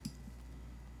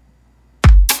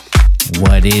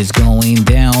What is going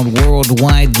down,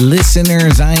 worldwide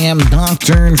listeners? I am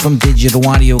Nocturne from Digital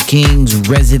Audio Kings,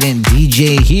 resident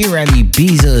DJ here at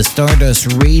Ibiza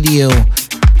Stardust Radio,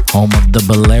 home of the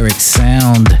Balearic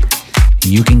sound.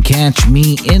 You can catch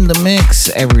me in the mix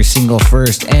every single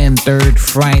first and third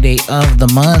Friday of the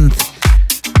month.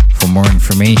 For more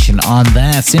information on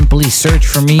that, simply search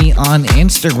for me on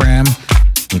Instagram.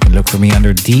 You can look for me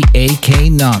under DAK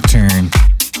Nocturne.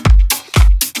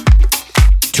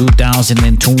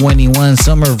 2021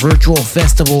 Summer Virtual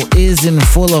Festival is in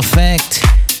full effect.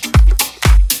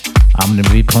 I'm going to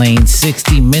be playing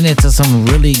 60 minutes of some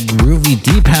really groovy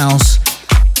deep house.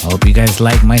 I hope you guys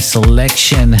like my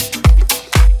selection.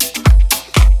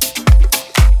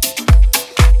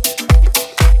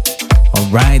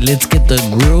 Alright, let's get the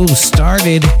groove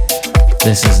started.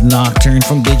 This is Nocturne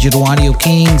from Digital Audio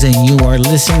Kings, and you are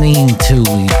listening to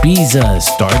Ibiza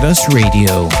Stardust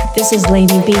Radio. This is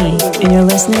Lady B, and you're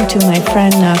listening to my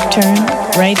friend Nocturne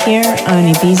right here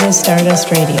on Ibiza Stardust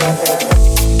Radio.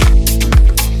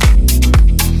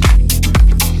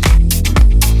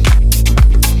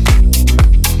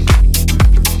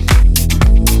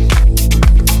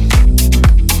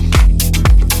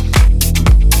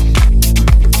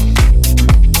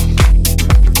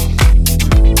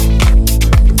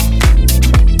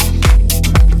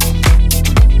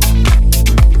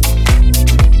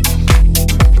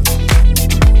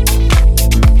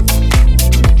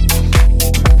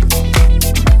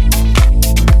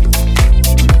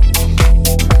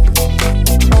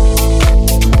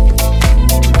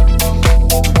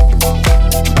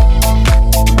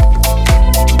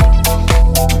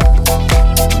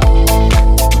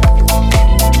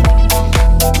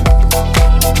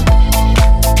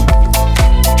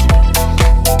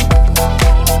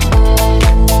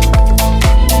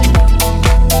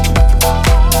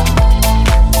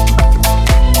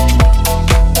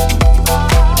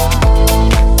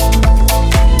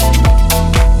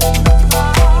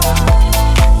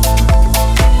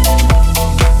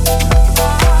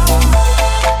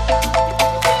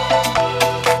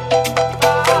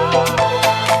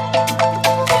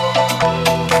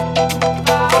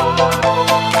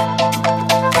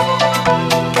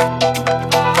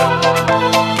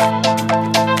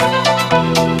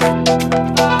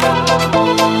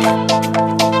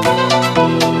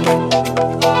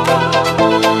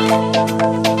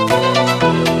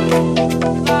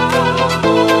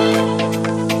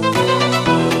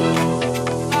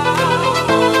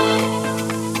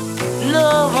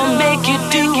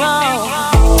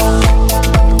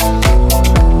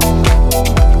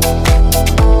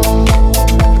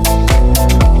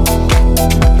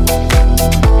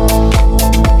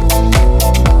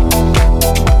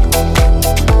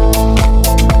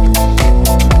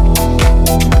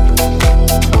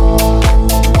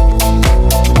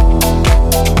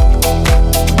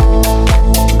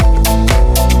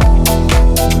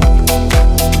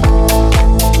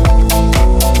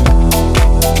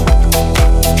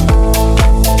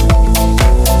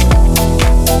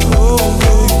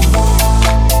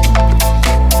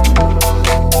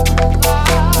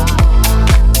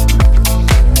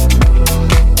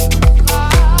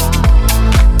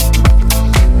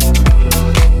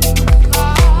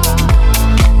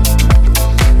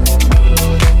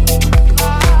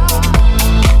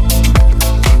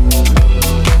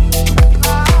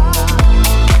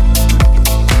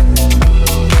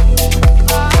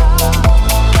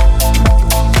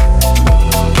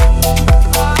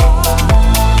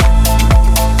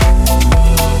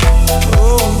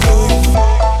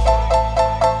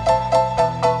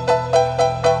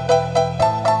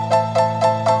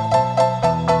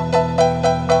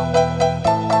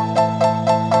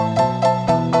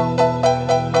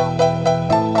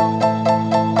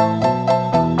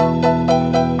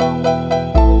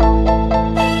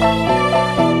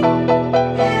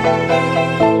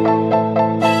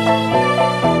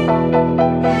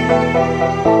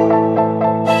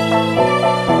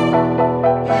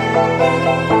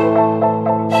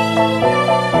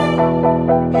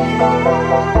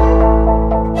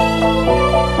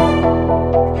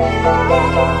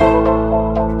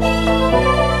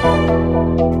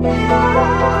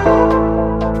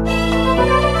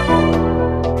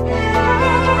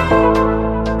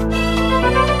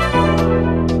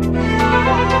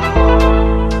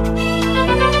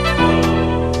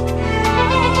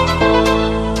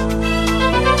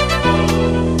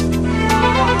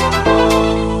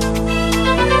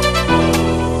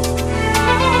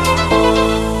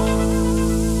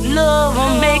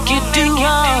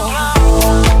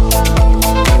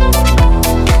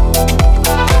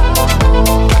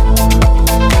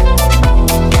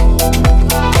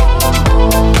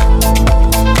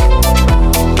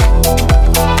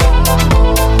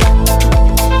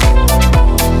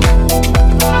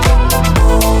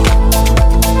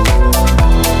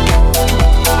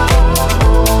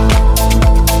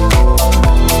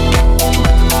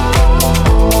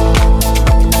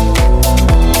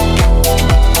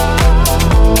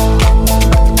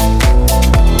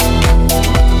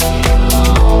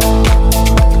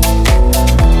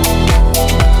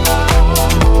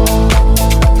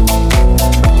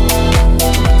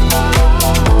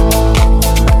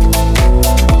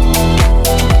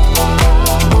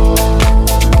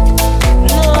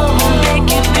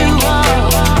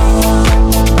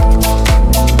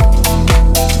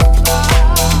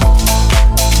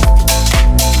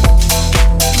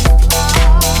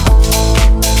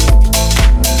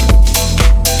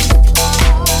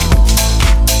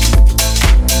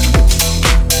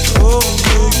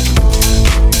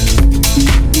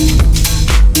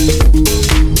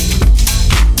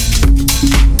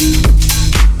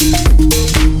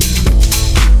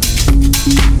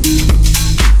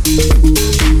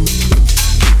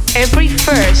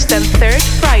 first and third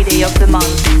Friday of the month.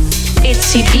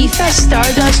 It's Ibiza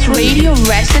Stardust Radio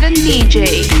resident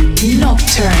DJ,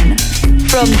 Nocturne,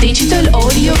 from Digital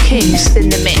Audio Kings in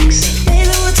the mix.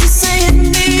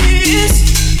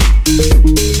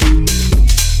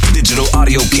 Digital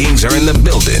Audio Kings are in the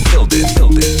building.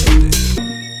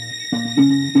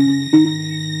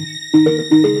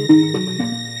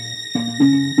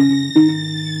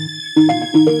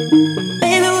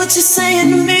 Baby, what you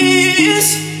saying to me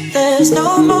is there's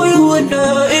no more you would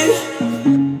know.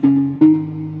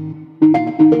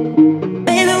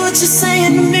 Baby, what you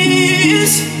saying to me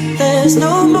is there's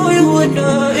no more you would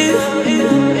know.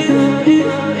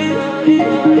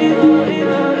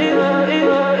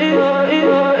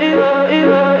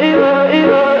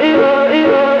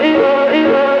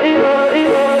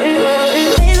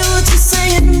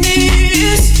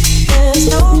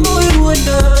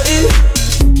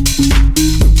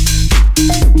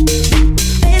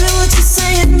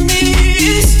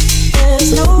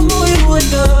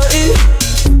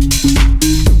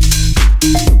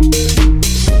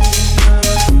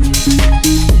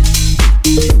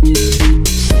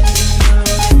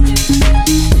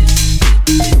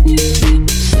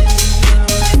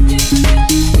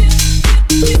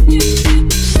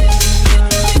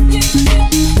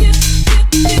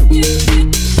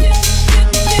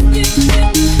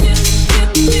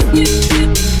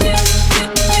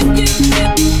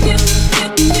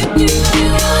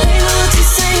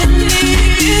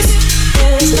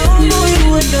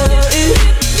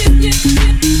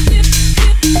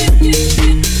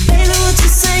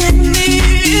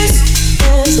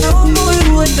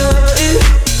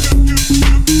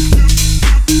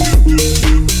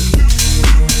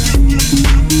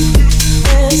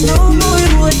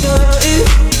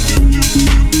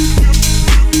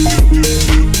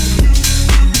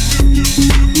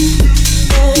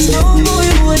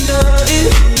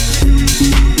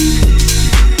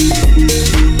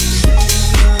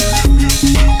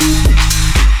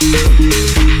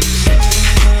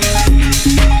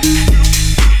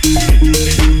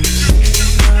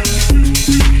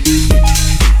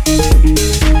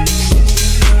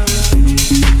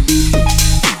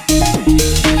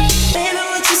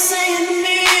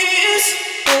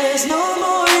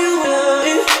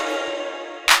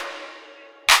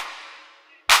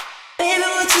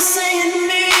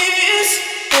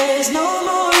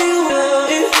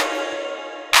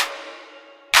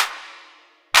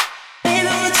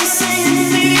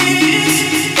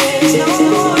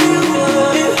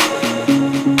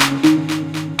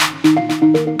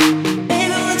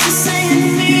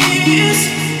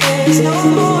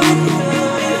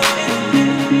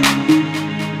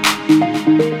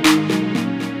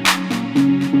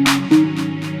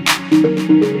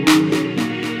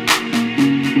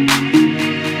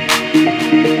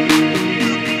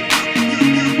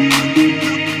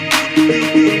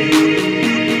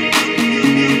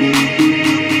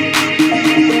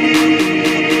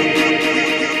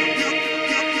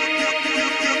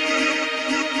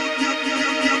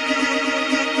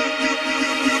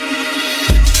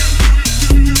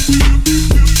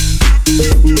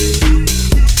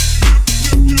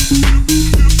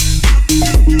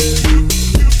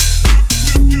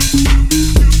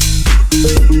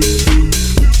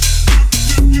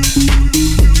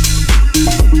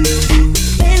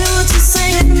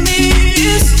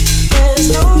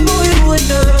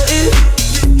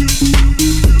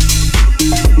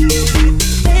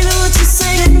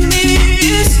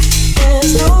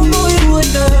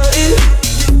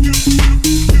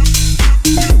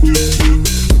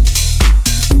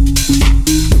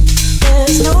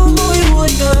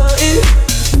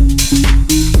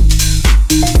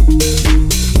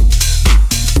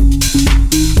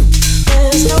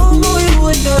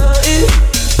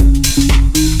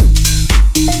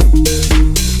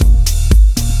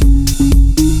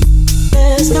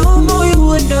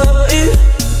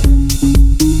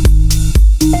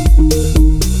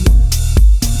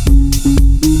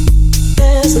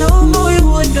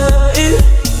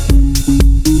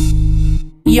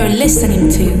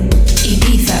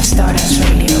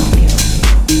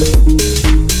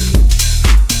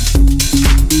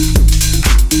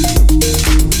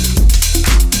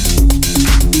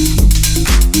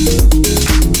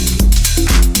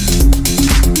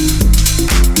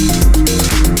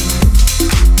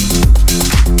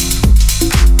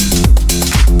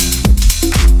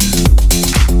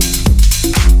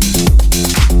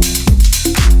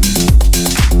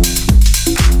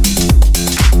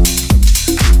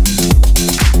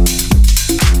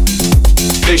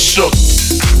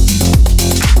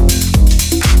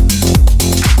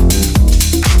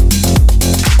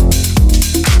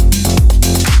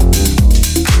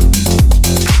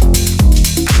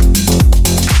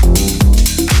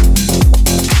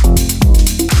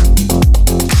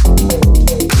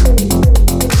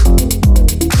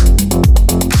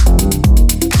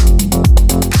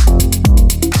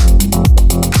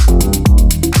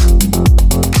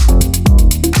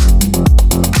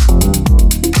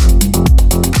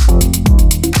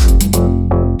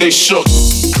 They shook.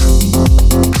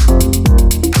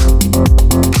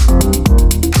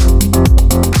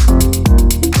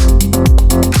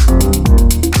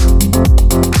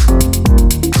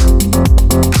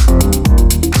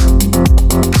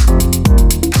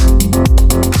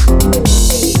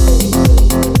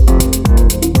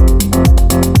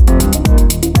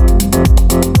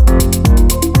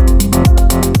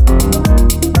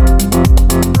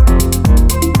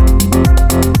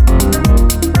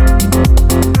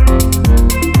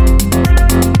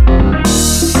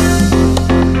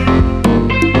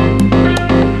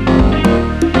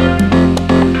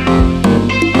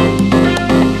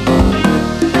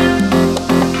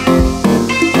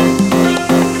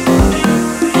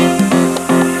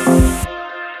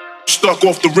 Stuck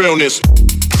off the realness.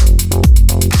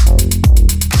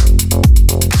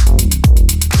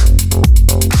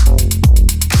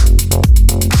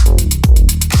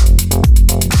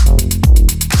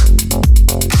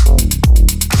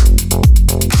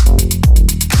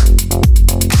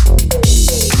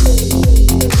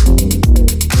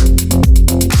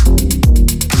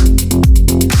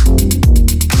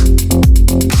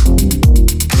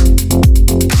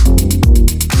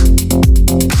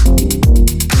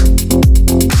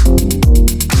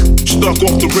 Stuck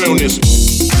off the realness.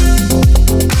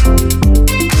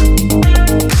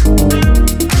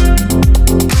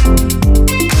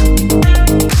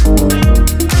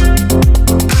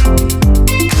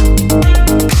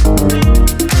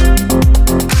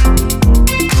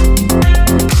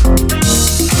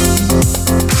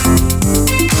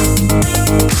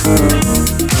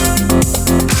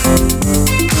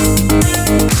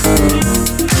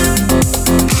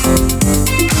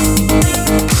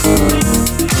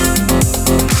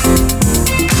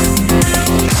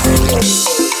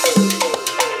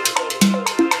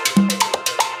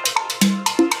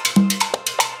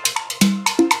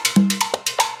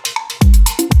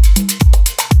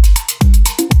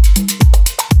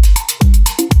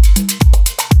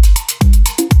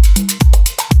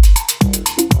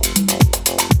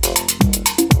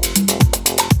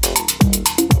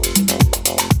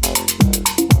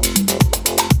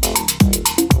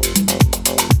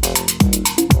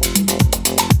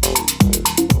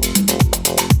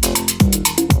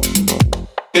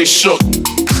 They shook.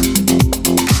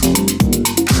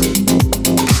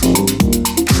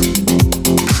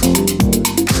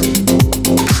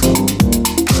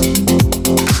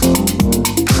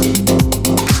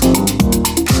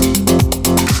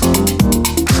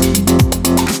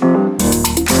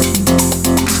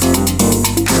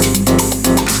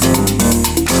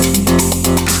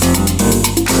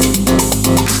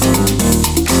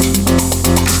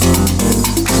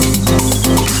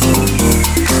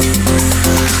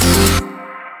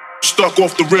 Stuck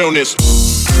off the realness.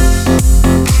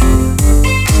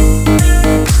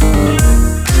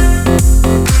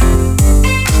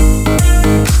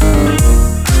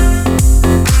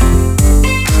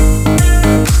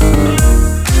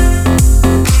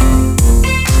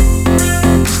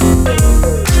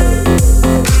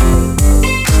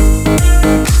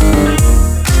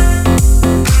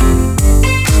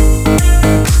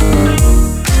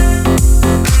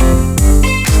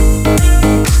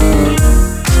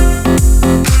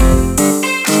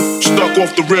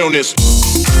 Off the realness.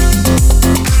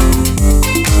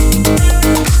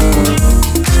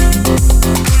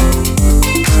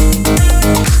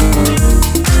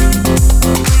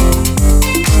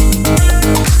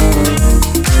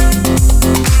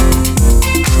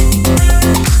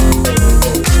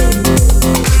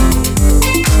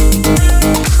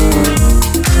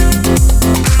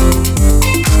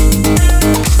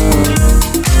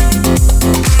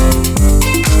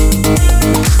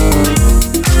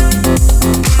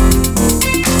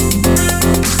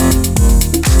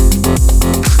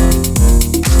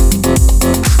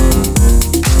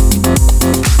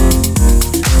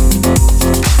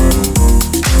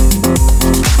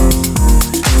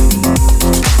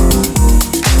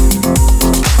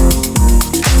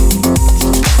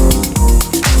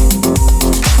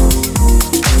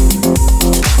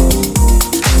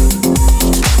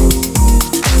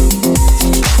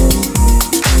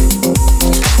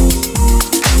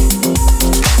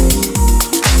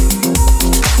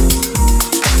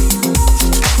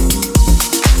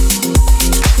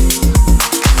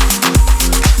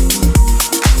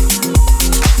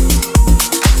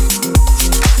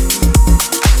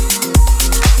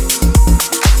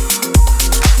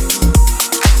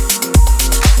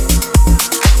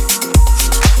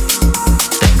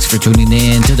 Tuning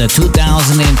in to the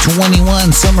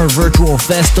 2021 Summer Virtual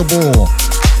Festival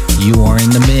You are in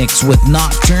the mix with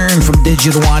Nocturne from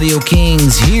Digital Audio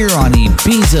Kings here on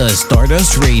Ibiza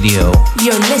Stardust Radio.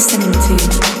 You're listening to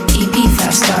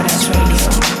Ibiza Stardust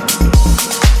Radio.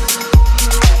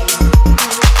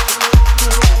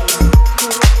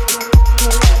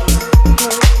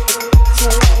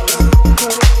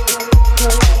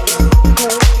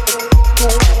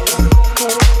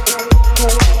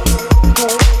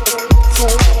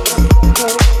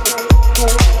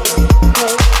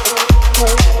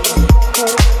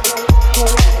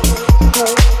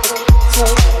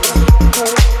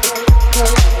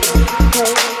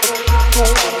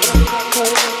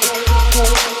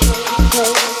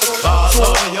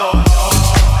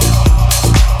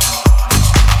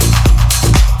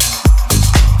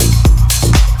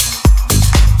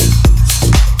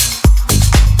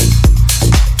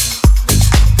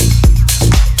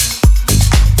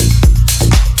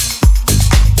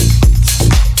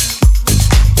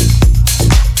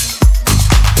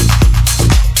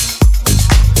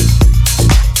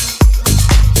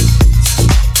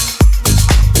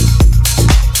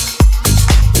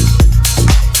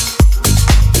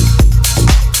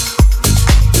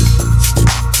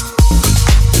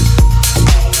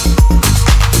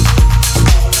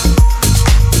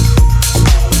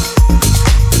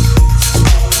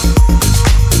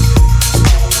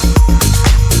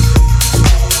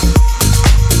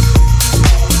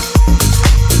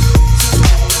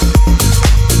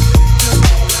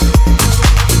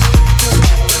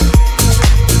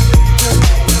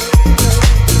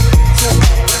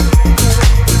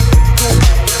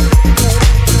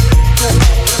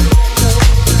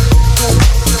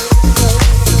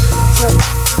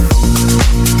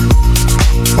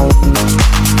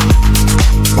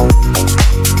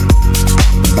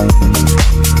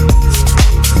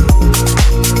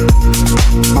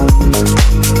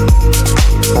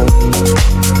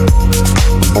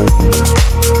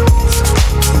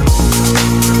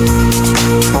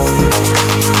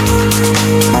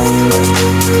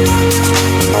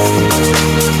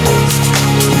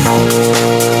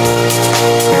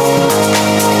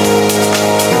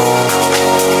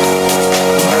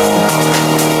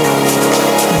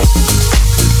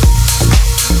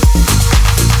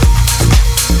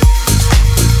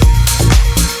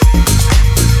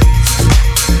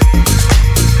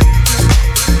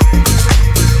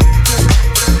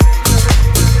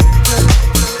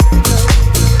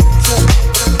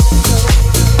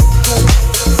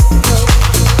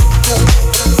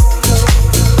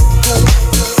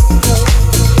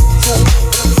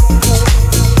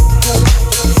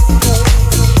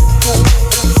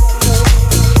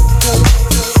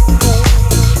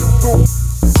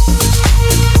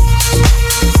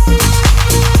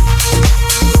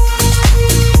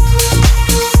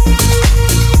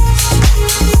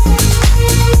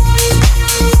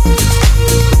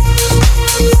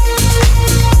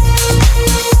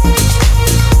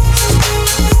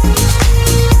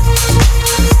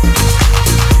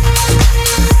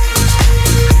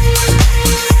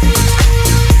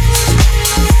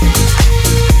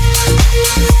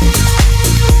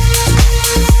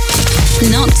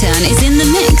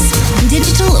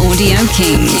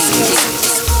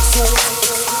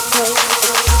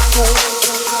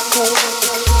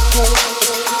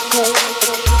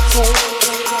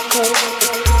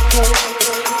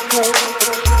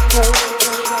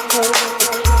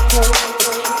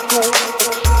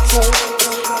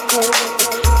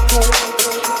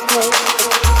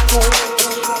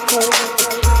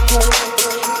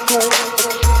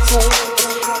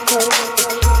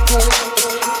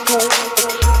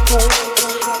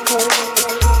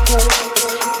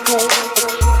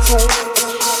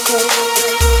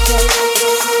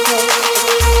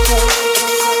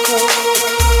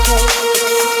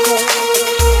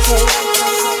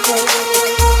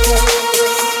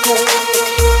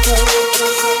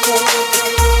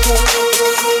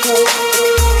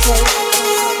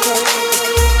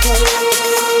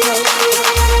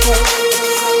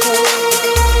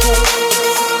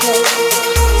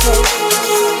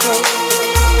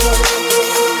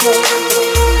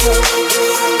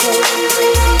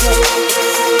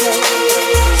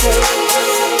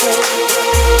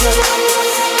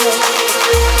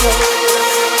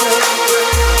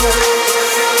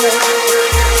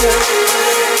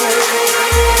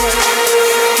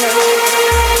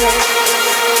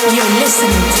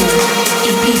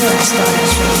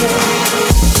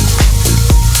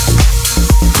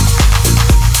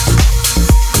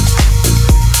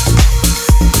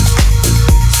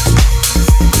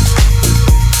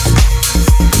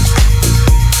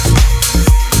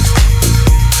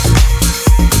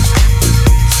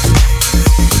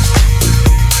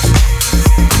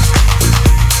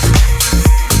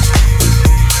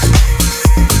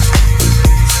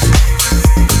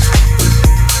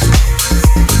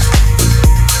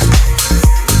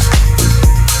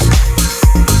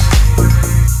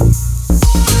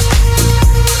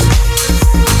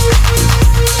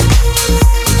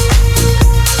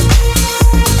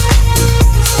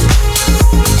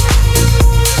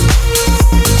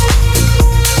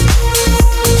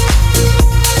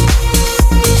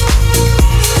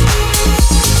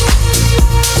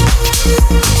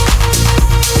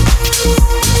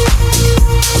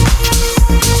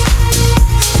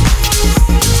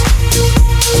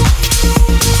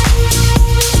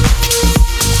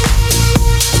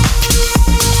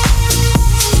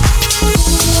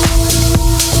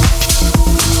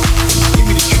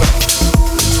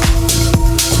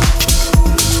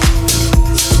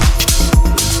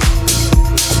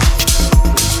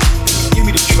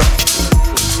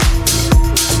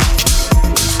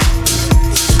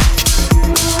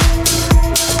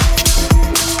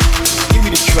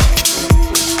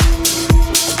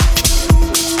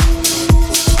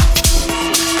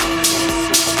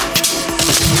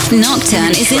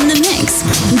 Nocturne is in the mix.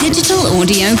 Digital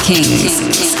Audio Kings.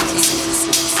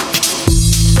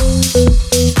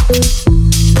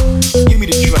 Give me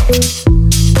the track.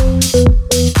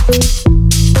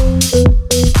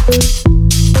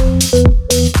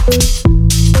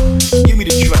 Give me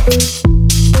the track.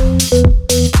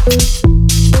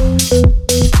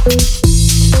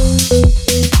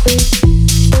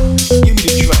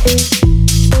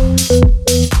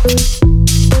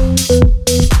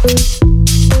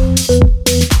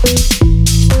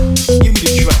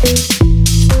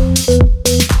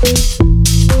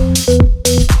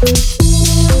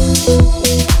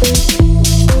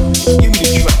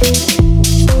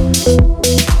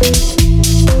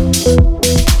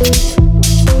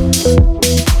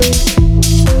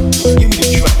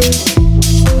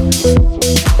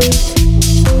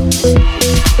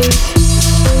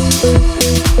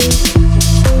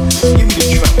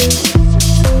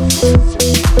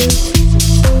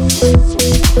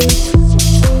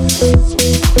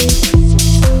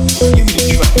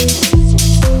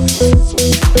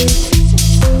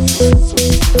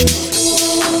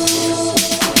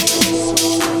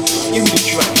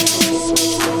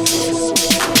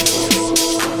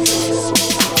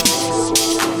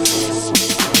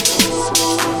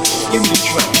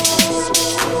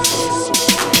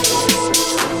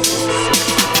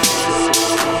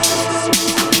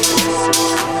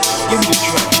 Give me the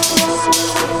track.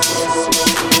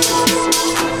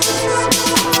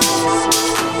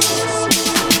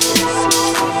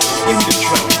 Give me the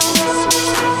track.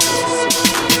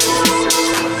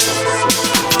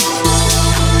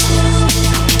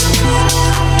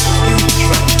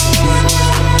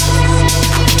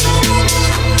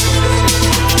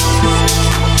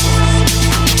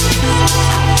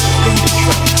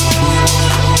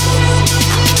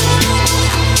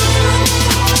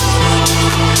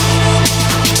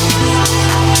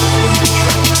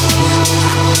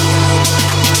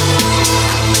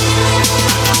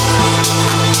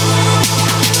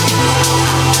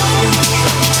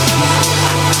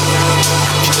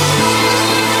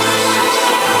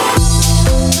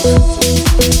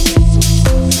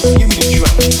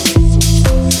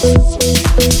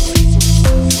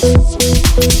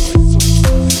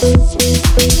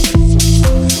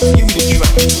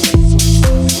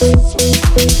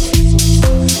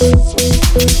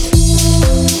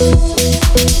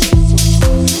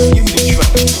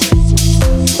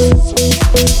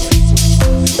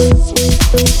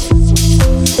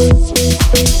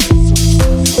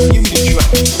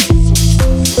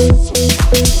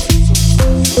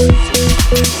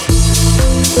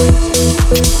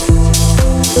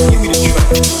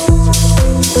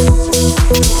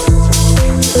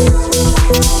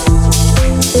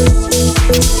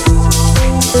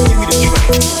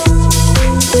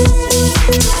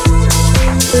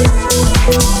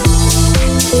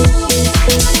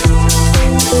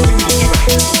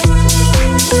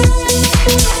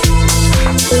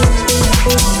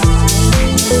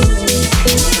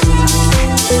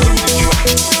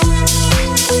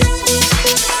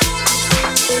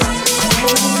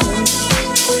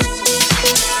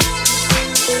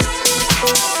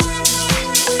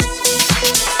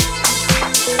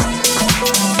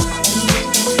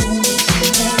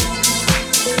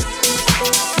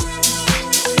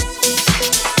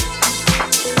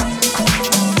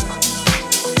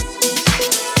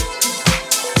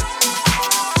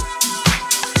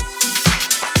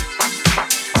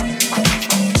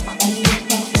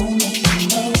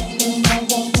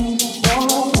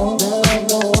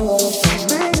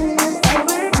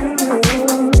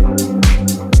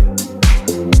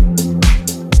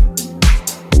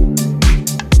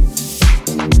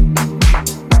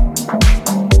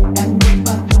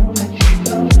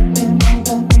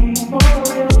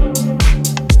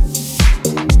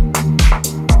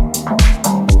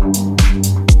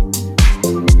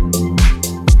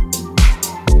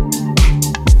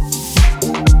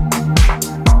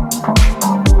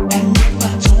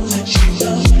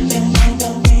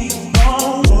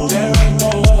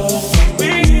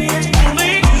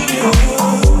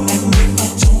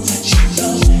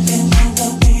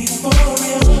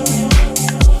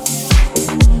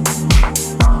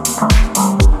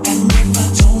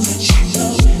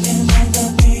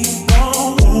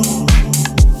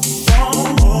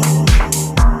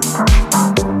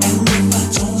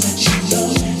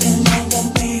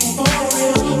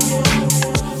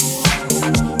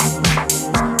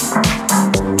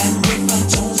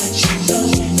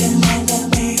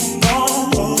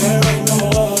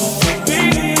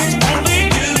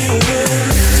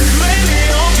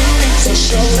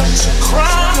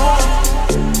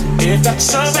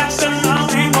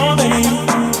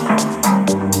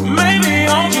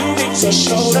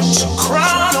 showed up to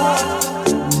cry.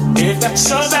 If that's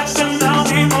so, that's then I'll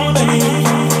be more than you.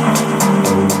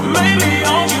 Maybe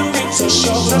all you need to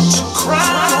show up to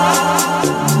cry.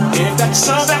 If that's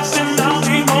so, that's then I'll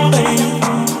be more than you.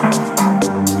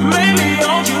 Maybe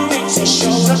all you need to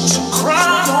show up to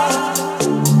cry.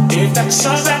 If that's so,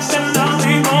 that's then I'll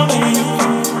be more than you.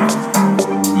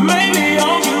 Maybe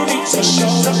all you need to show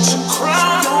up to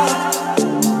cry.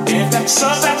 If that's so,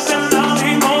 that's then I'll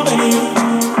be more than you.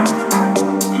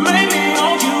 Maybe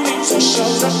all you need to show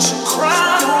up to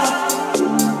cry.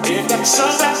 If that's so,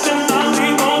 that's then I'll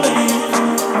be more than you.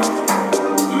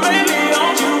 Maybe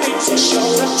all you need to show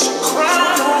up to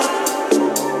cry.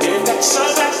 If that's so,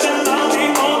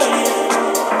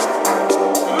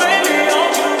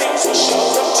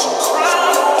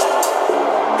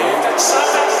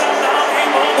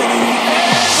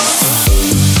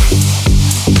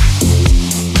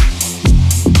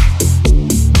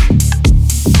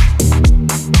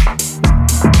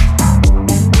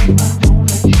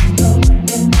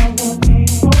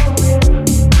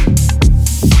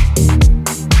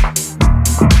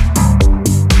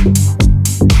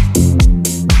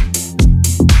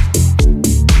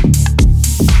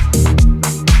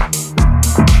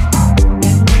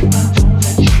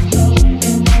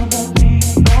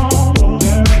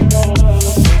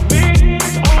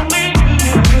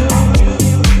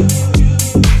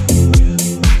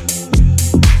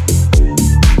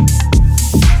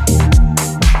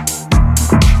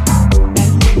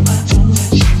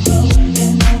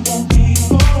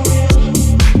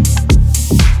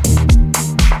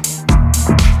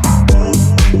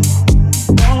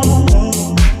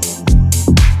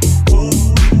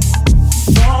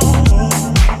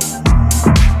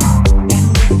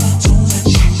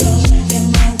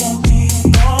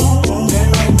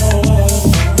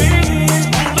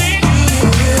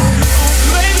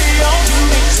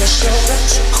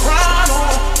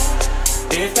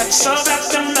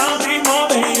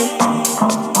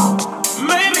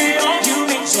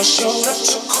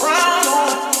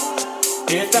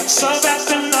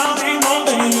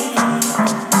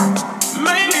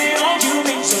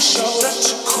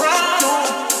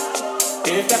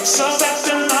 that's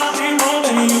then I'll be more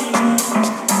than you.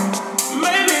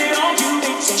 Maybe all you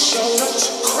need to show up to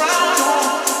cry.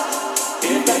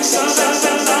 If that's so, that's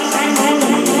then I'll be more than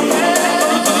you.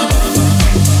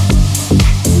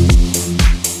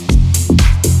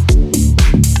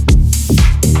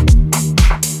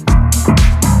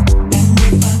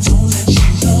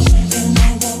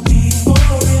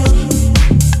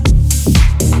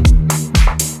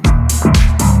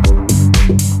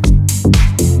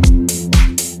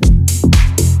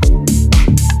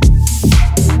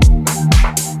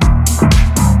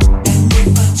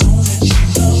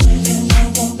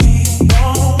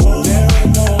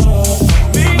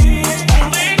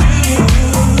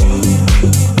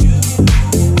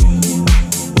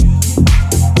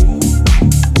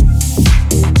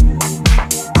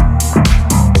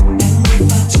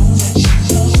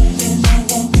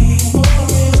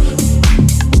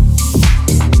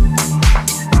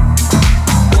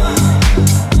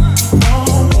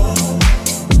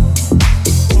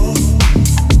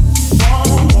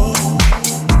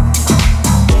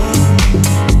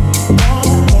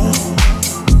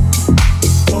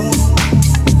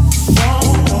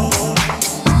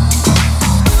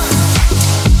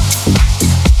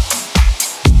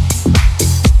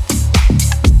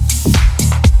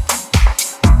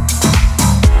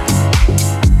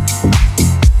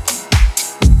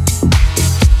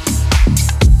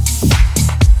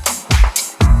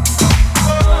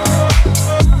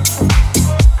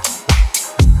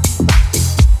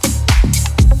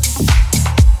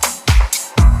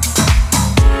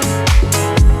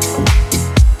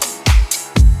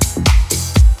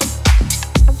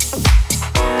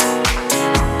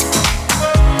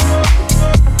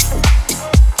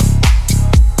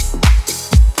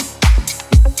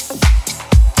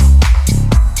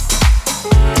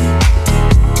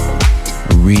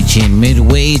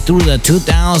 Through the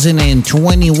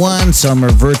 2021 Summer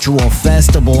Virtual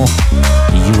Festival.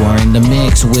 You are in the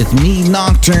mix with me,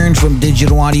 Nocturne, from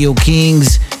Digital Audio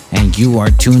Kings, and you are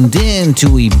tuned in to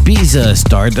Ibiza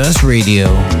Stardust Radio.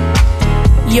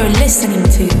 You're listening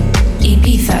to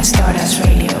Ibiza Stardust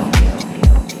Radio.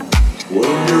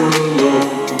 When you're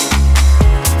alone.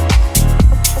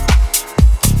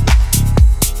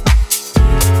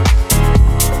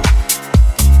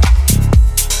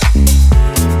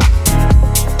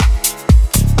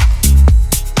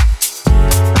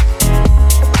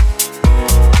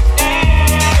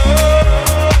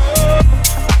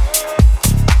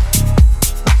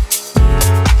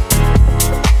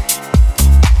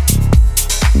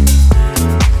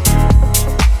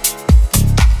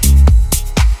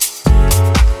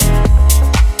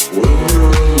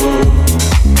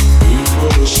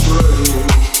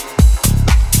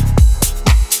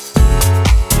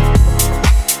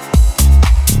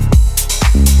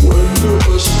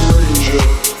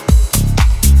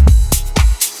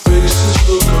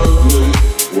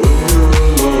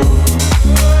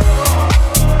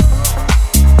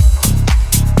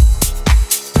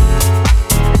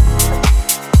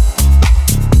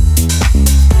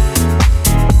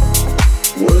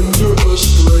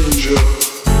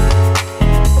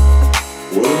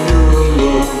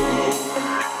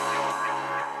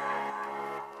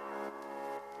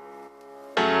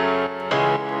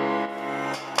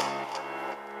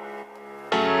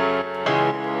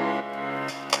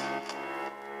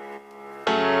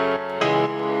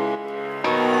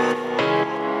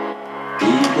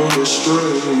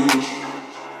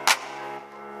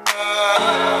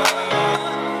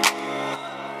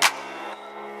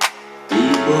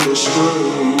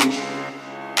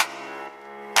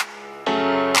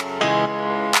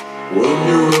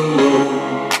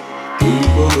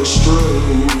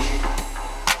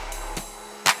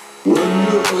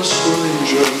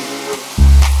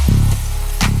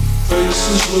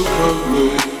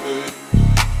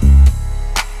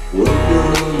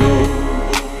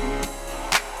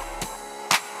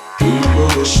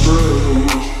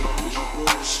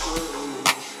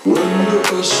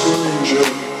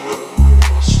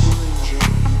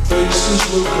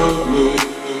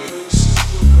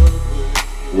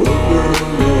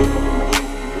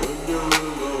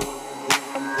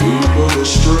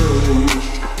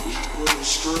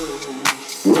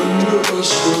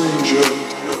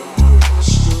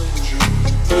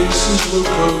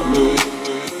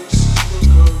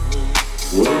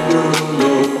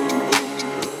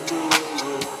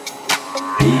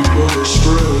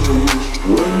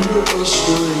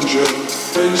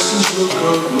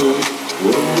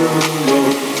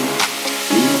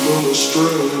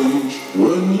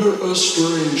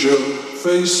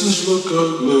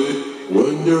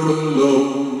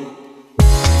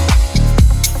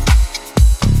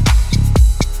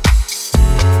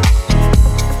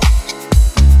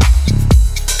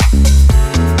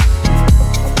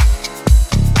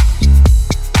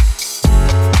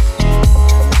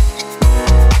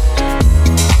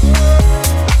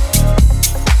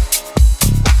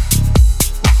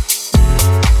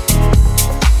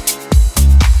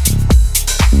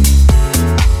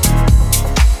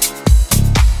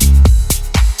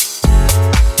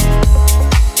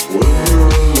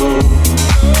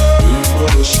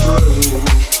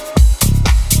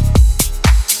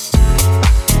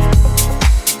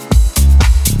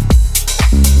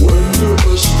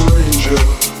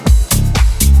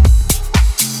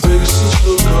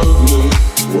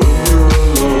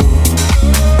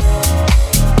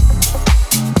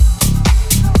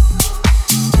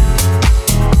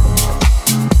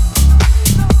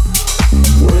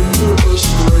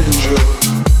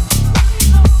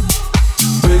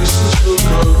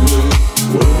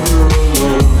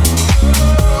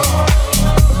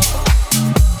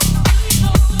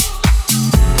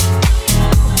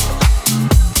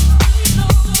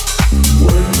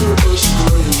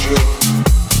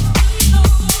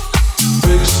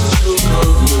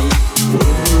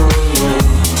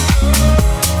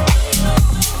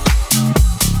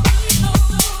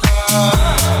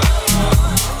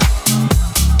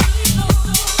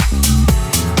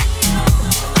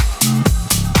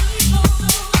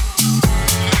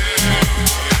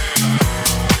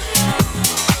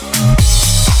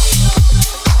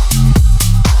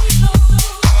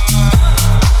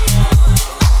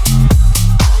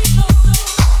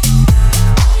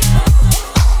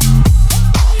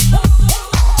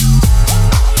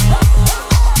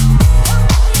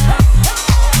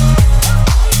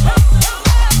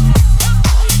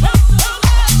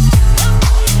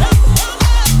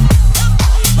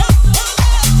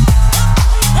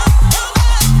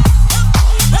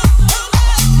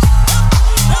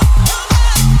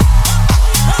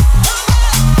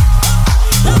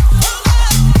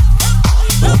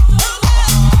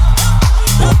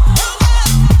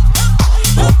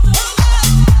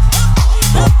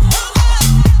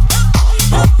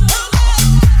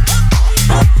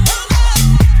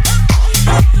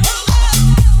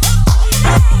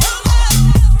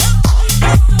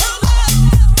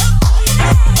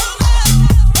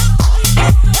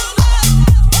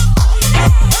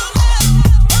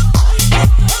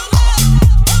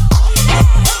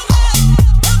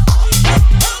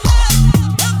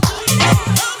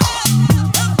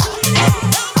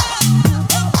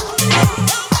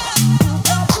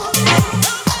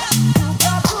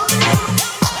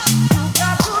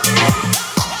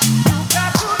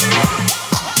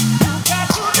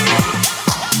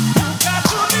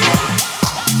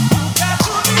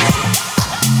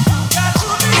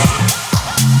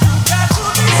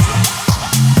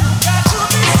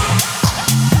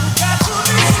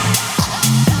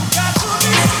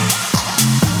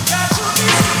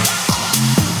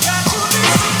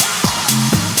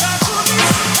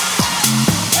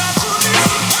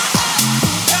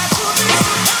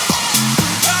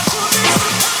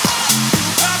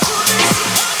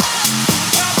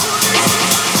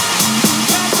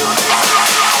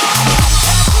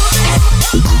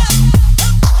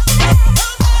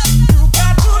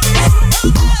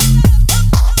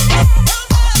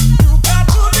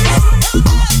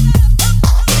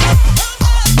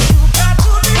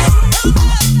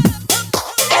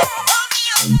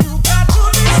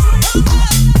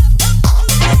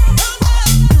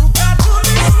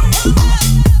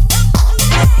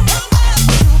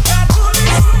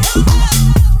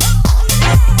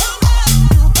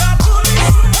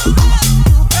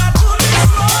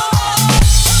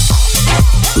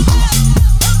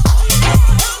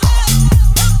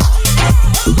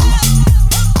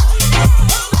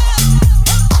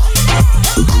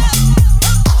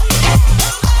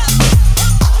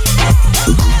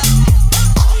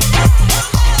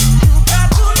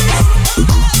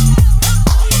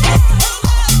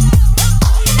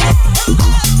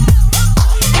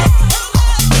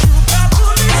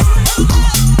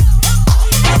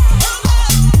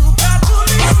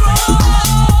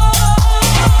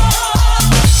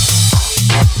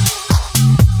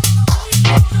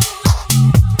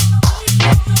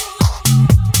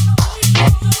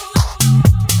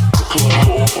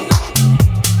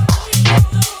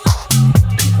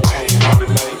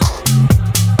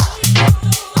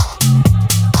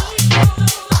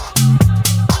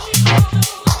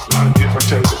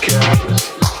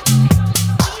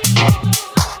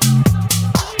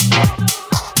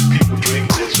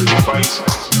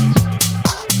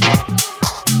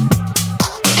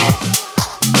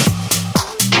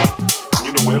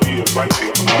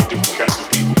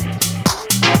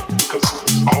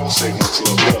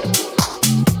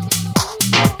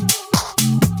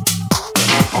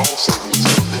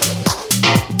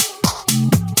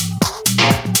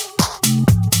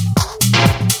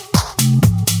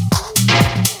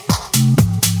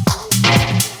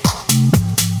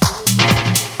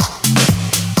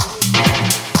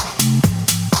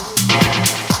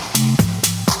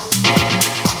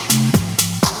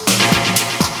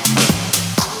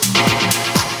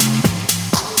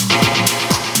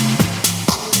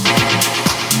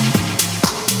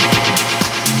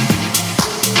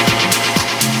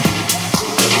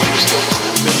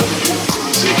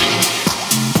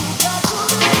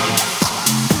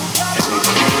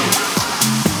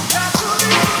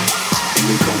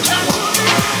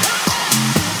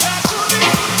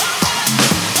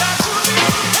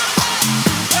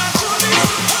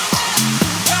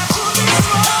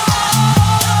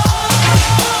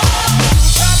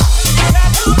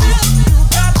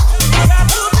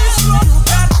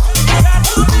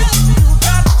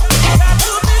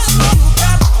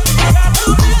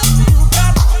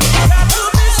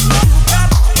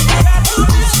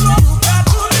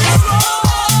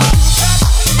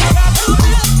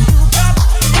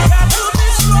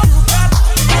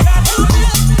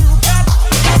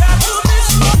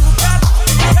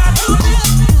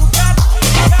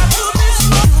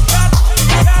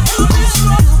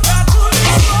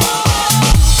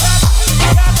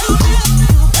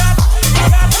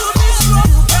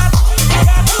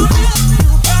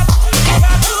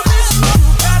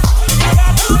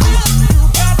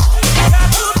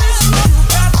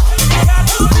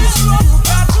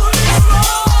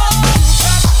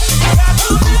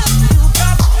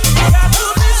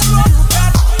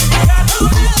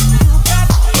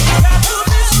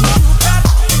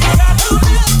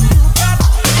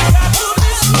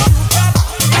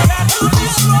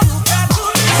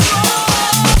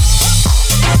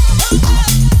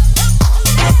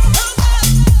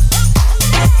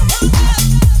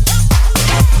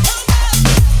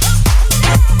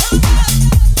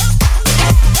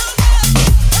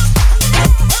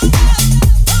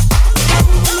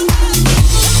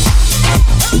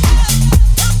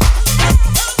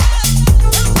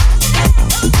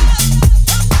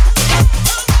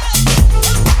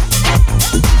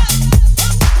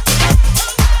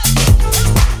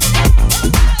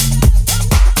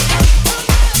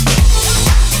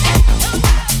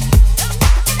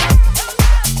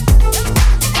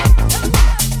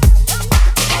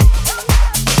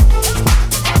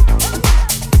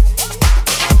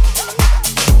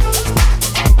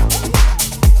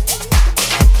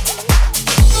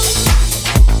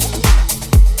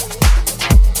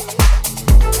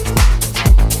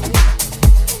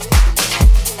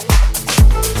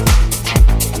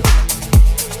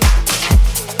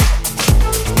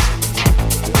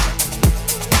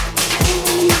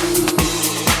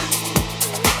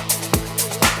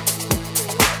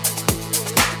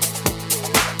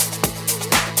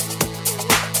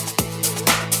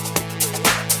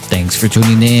 Thanks for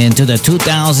tuning in to the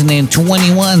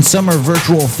 2021 Summer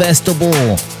Virtual Festival.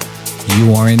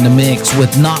 You are in the mix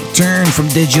with Nocturne from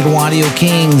Digital Audio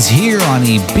Kings here on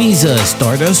Ibiza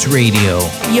Stardust Radio.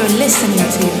 You're listening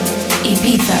to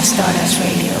Ibiza Stardust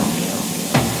Radio.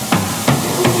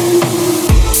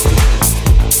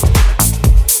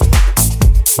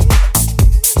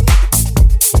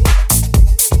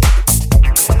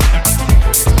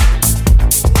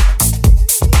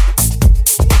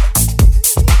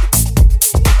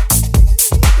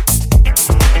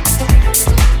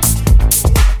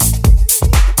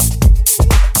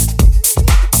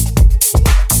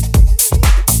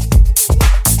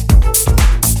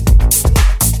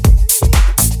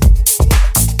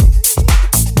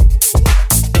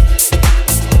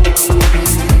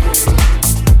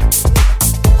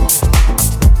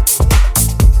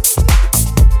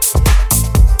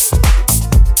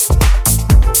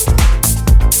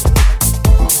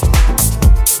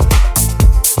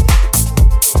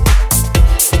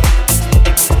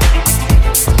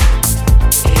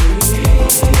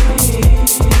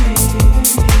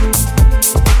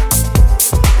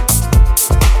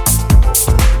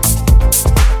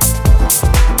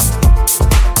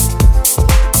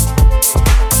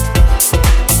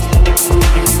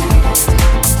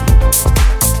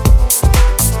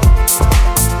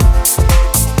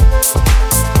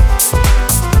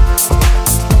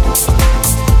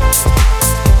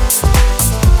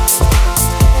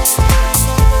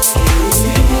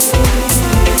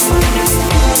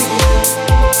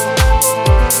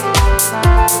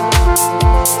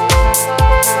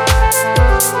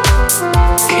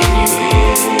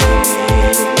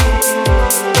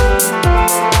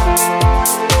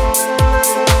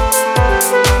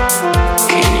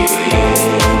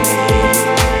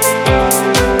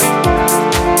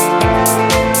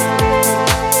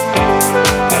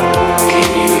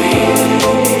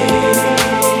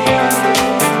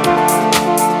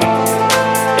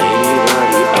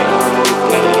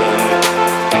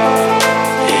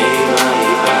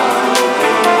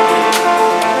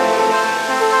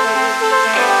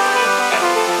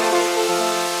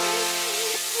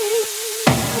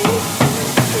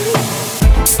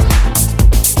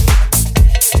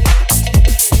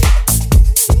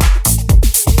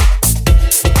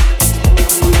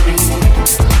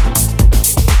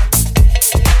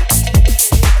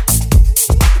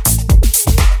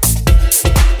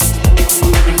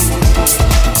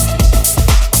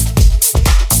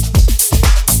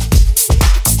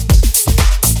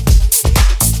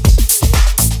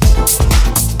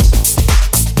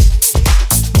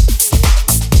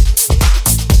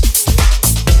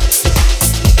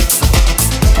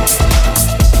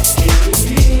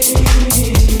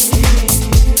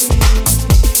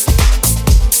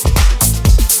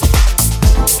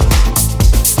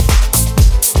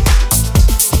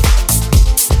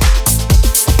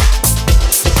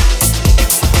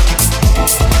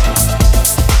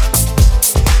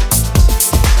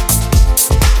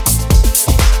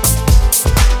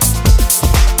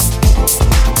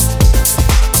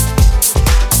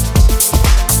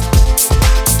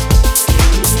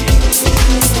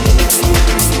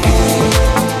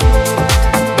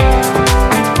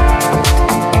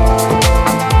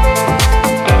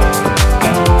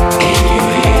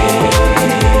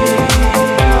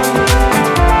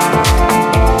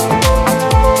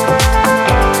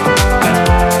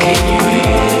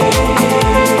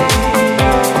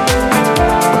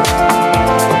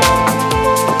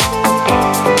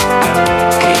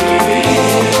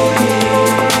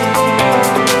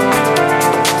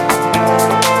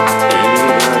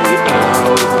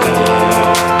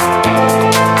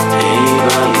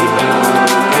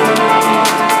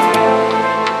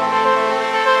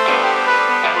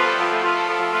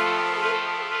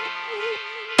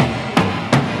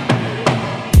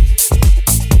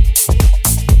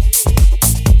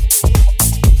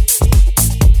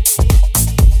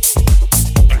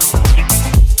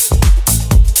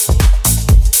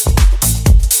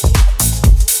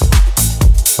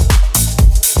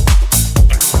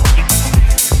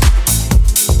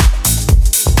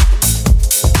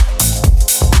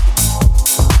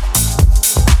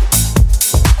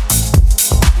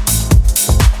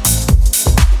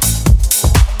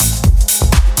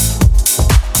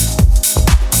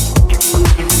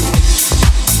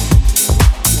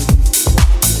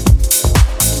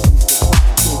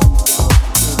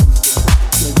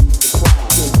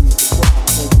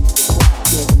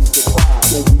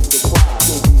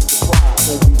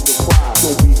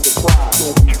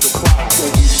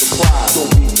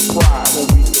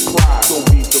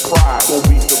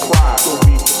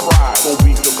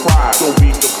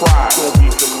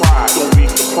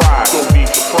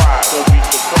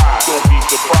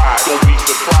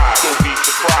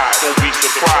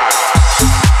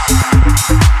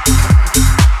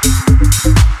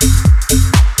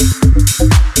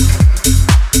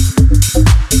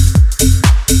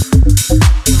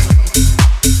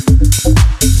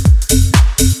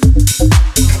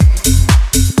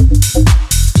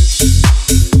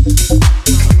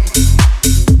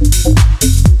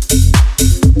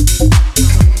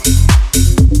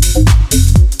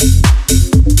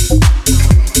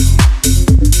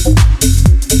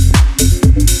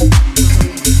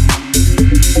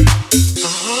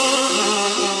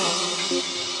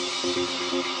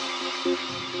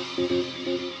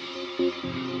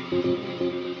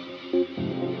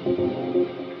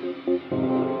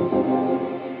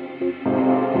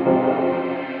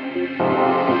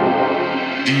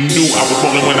 knew I was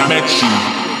falling when I met you?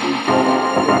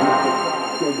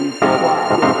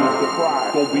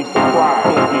 Don't be surprised,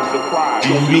 don't be surprised.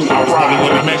 You knew I was falling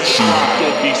when I met you.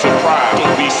 Don't be surprised,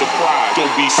 don't be surprised,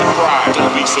 don't be surprised, don't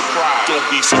be surprised, don't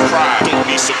be surprised, don't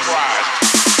be surprised.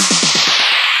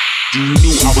 You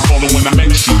knew I was falling when I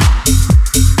met you.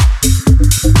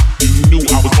 You knew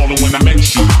I was falling when I met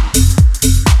you.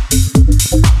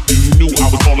 You knew I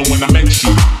was falling when I met you.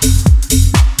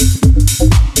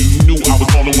 You knew I was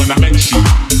falling when I met you.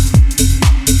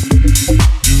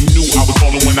 You knew I was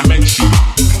falling when I met you.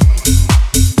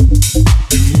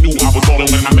 You knew I was falling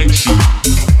when I met you.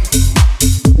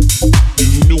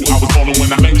 You knew I was falling when I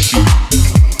met you.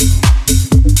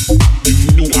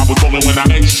 You knew I was falling when I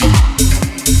met you.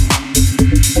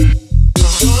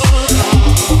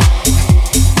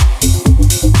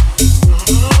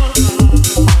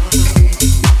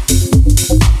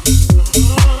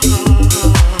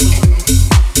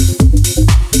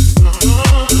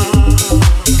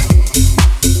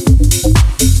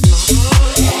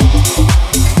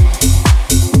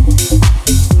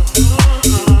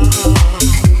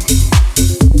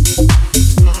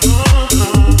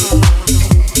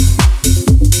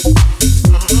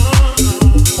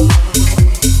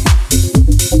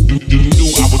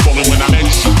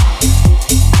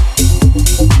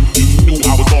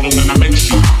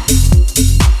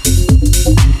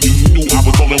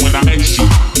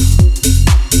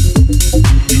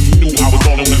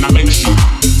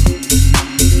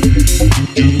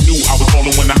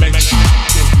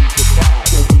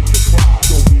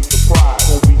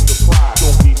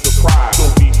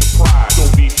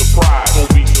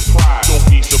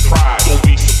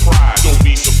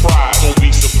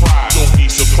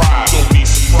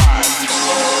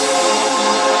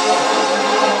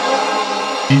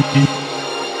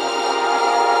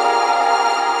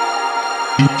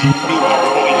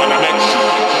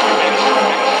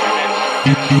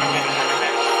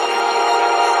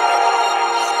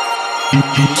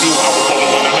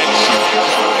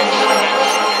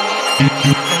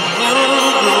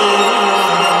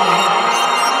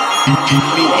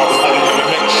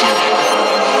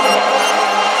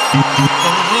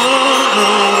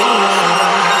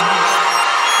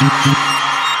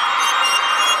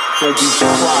 Don't be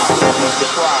surprised, don't be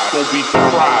surprised, don't be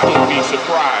surprised, don't be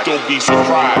surprised, don't be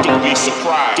surprised, don't be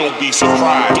surprised, don't be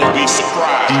surprised, don't be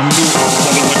surprised. You knew I was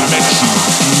falling when I met you.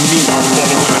 You knew I was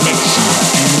falling when I met you.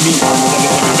 You knew I was falling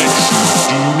when I met you.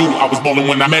 You knew I was falling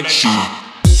when I met you.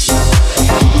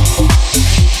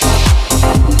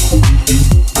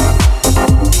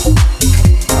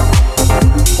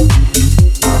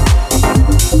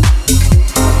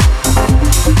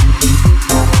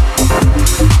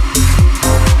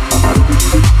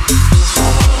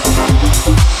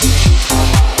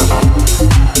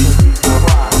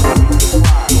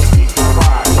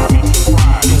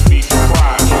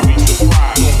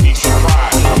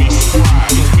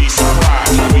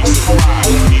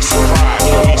 Surprise.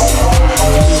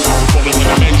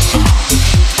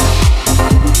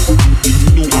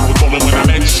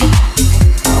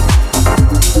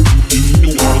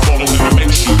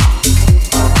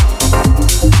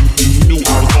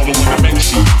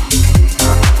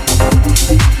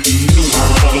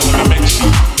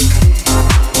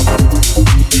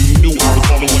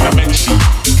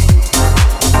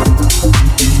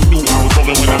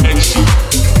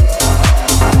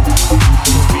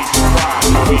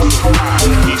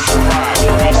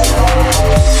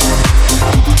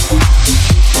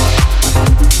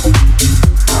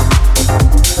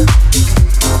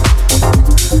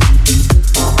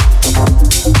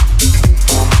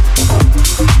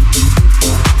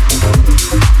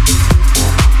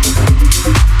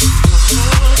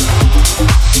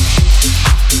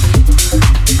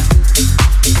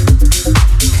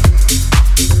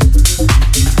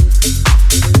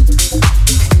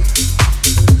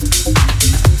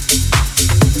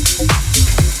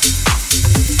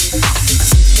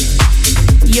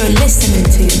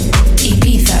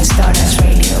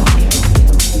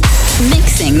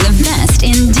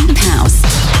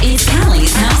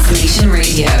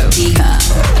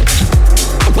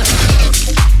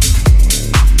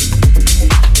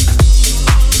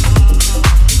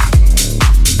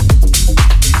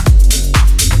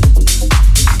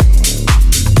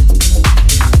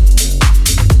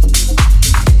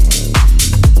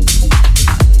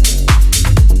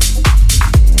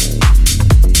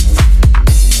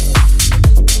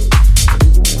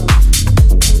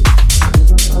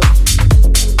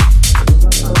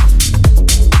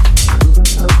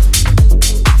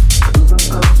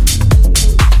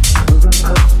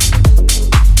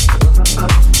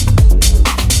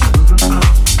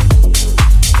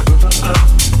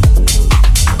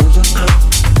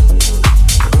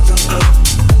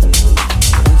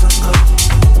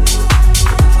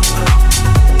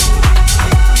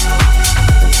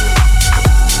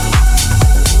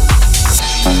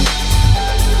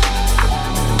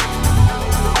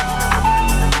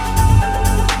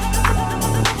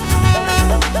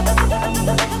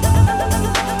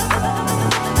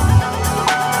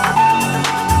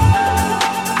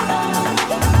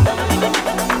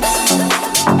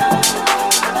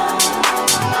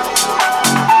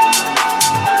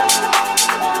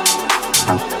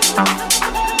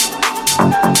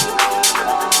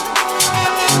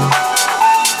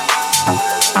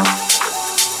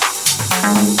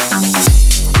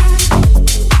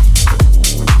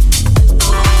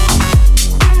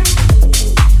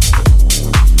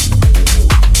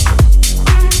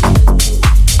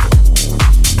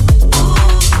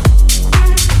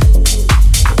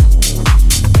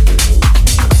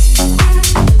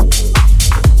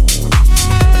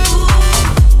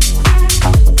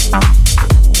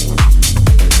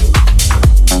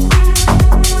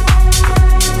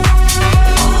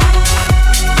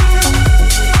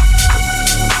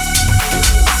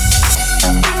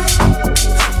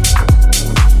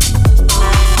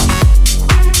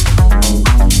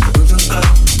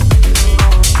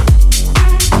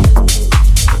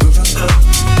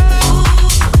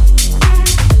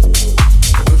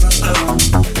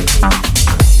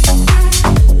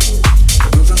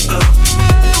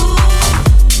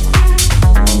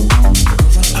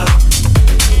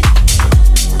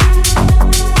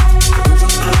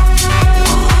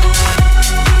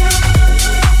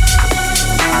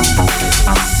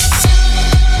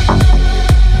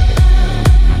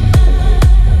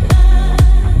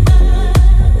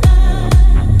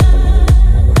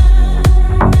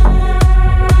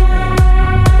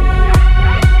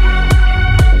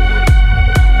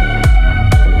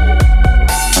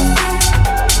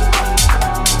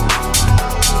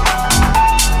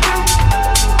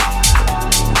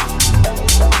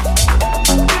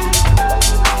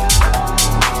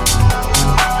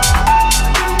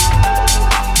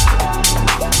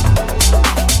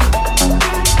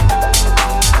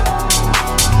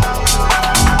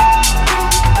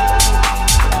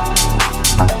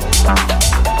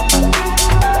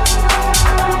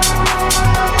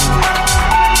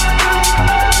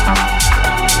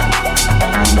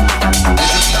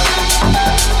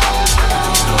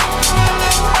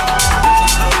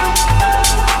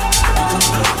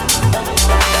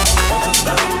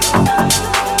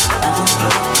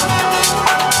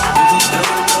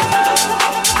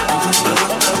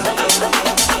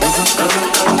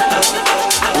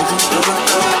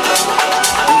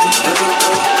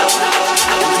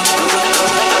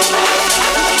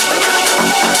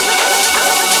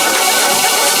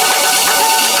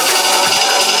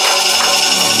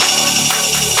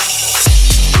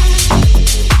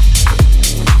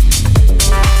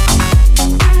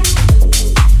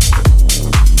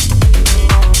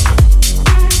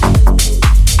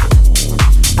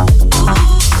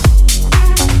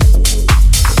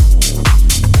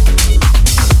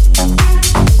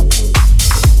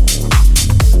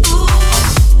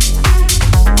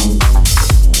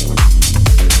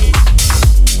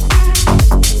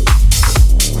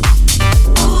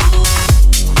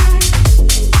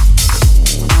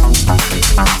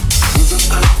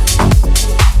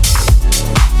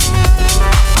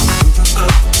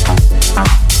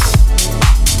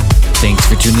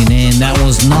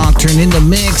 Nocturne in the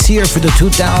mix here for the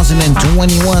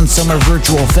 2021 Summer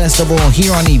Virtual Festival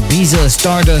here on Ibiza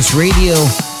Stardust Radio.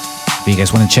 If you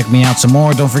guys want to check me out some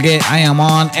more, don't forget I am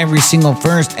on every single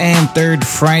first and third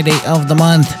Friday of the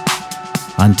month.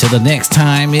 Until the next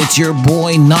time, it's your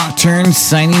boy Nocturne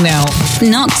signing out.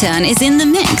 Nocturne is in the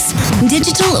mix.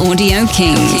 Digital Audio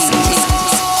Kings.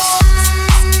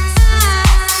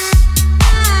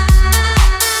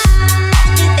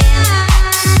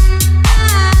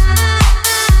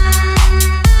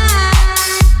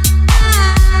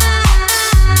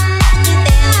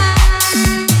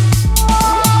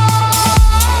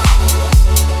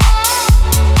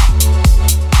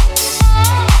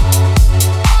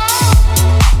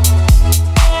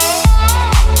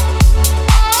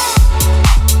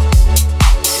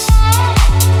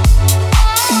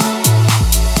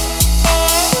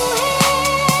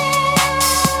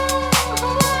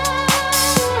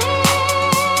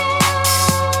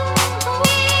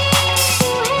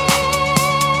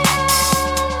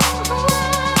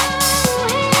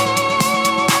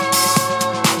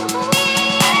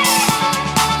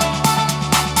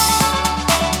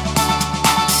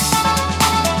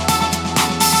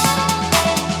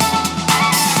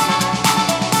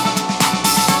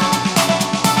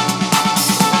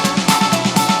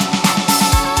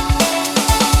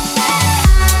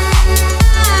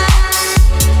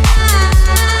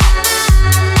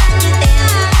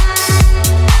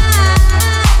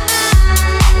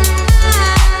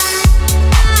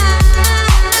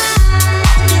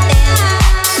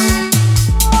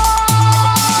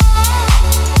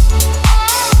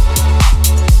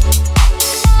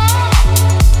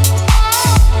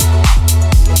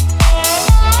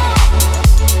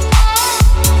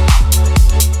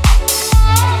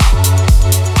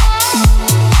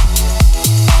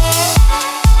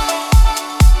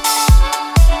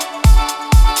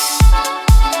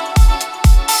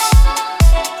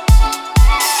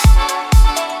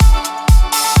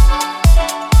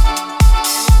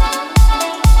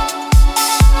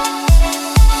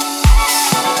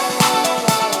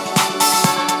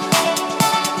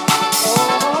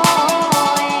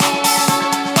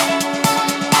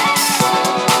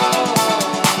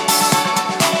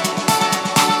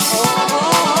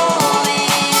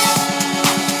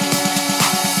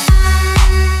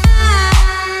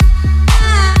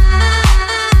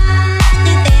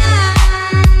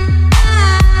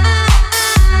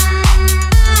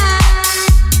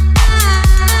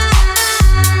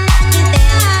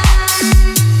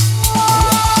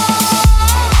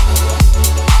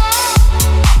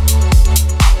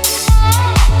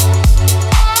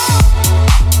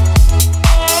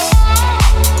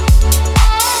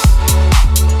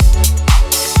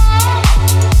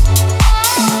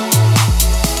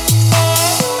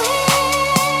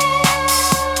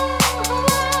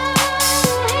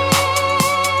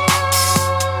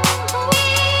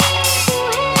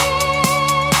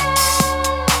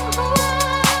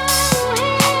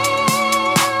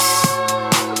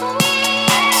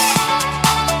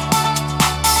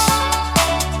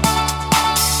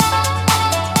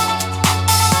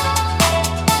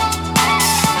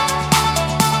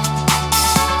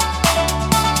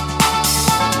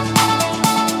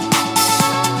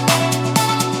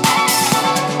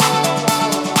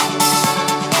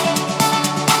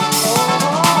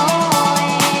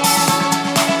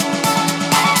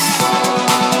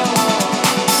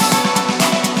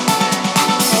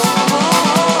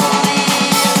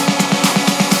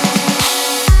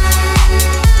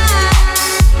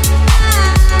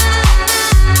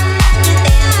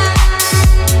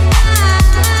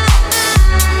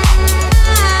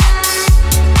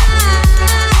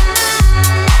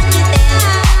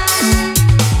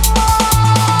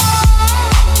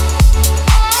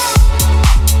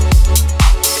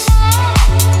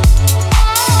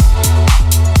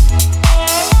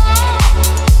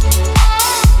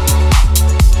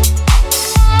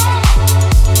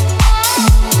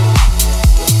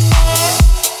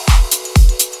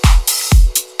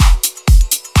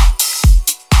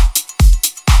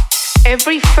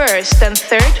 every first and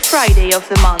third Friday of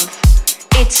the month.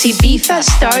 It's Ibiza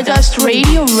Stardust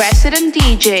Radio resident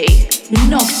DJ,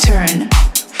 Nocturne,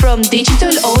 from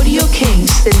Digital Audio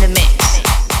Kings in the mix.